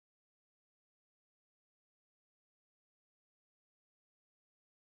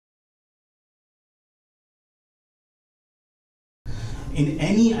In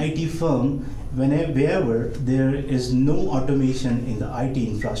any IT firm, wherever there is no automation in the IT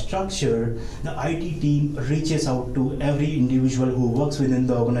infrastructure, the IT team reaches out to every individual who works within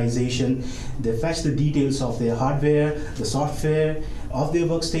the organization. They fetch the details of their hardware, the software of their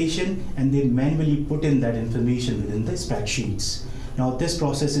workstation, and they manually put in that information within the spreadsheets. Now, this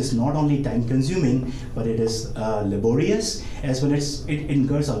process is not only time consuming, but it is laborious, as well as it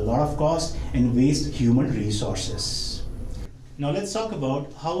incurs a lot of cost and waste human resources. Now let's talk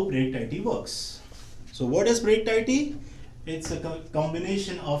about how Predict IT works. So what is Predict IT? It's a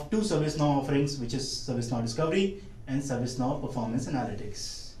combination of two ServiceNow offerings, which is ServiceNow Discovery and ServiceNow Performance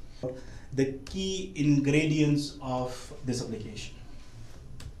Analytics. The key ingredients of this application.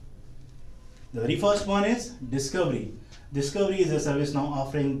 The very first one is Discovery. Discovery is a ServiceNow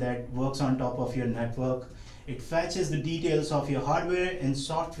offering that works on top of your network. It fetches the details of your hardware and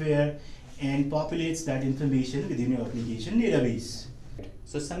software and populates that information within your application database.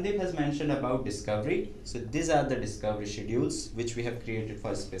 So Sandeep has mentioned about discovery. So these are the discovery schedules which we have created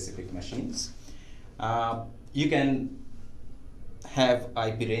for specific machines. You can have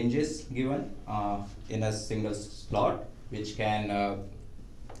IP ranges given in a single slot, which can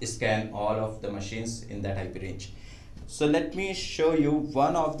scan all of the machines in that IP range. So let me show you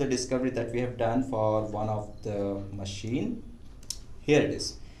one of the discovery that we have done for one of the machine. Here it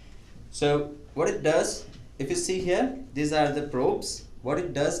is. So what it does, if you see here, these are the probes. What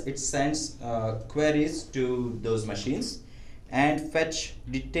it does, it sends queries to those machines and fetch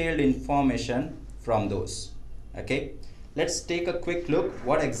detailed information from those. Okay, let's take a quick look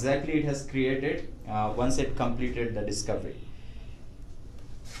what exactly it has created once it completed the discovery.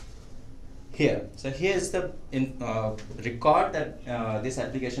 Here, so here's the record that this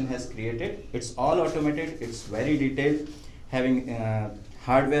application has created. It's all automated, it's very detailed, having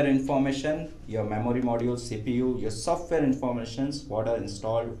hardware information, your memory module, CPU, your software informations, what are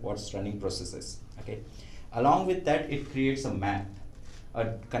installed, what's running processes. Okay, along with that, it creates a map, a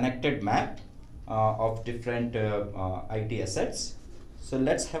connected map of different IT assets. So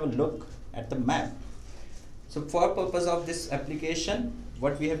let's have a look at the map. So for purpose of this application,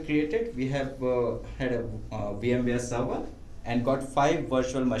 what we have created, we have had a VMware server and got 5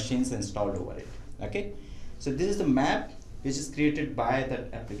 virtual machines installed over it. Okay, so this is the map which is created by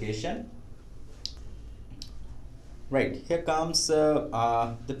that application. Right, here comes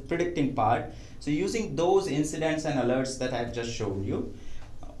the predicting part. So using those incidents and alerts that I've just shown you,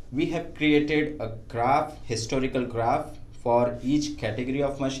 we have created a graph, historical graph for each category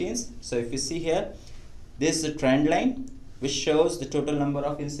of machines. So if you see here, this is a trend line which shows the total number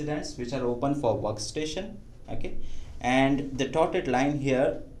of incidents which are open for workstation. Okay, and the dotted line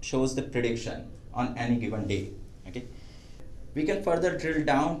here shows the prediction on any given day. Okay, we can further drill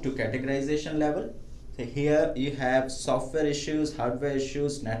down to categorization level. So here you have software issues, hardware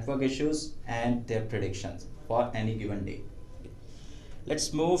issues, network issues, and their predictions for any given day.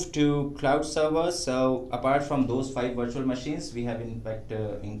 Let's move to cloud servers. So apart from those 5 virtual machines, we have in fact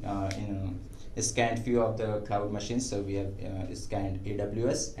scanned few of the cloud machines. So we have scanned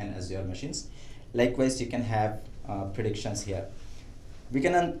AWS and Azure machines. Likewise, you can have predictions here. We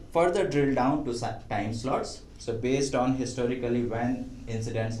can further drill down to time slots. So based on historically when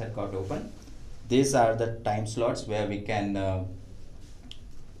incidents had got open, these are the time slots where we can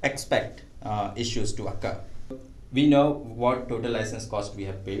expect issues to occur. We know what total license cost we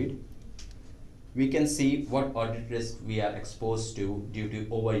have paid. We can see what audit risk we are exposed to due to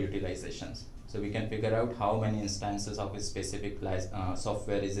overutilizations. So we can figure out how many instances of a specific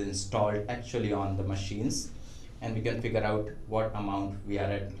software is installed actually on the machines, and we can figure out what amount we are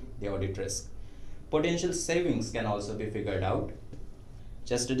at the audit risk. Potential savings can also be figured out.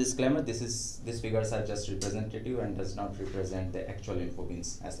 Just a disclaimer, these figures are just representative and does not represent the actual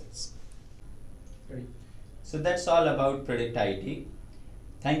InfoBeans assets. Great. So that's all about Predict IT.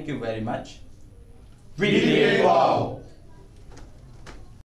 Thank you very much. We did it! Wow!